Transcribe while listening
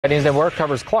News Network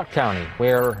covers Clark County,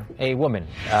 where eight women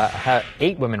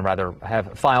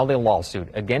have filed a lawsuit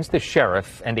against the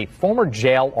sheriff and a former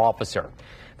jail officer.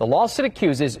 The lawsuit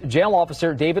accuses jail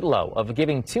officer David Lowe of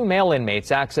giving two male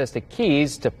inmates access to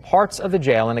keys to parts of the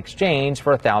jail in exchange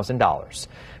for $1,000.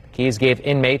 The keys gave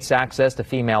inmates access to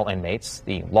female inmates.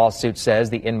 The lawsuit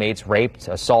says the inmates raped,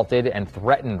 assaulted, and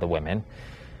threatened the women.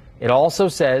 It also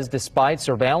says despite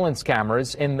surveillance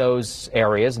cameras in those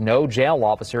areas, no jail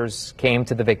officers came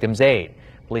to the victim's aid.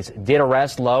 Police did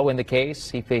arrest Lowe in the case.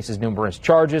 He faces numerous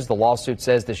charges. The lawsuit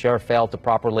says the sheriff failed to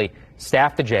properly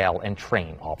staff the jail and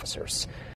train officers.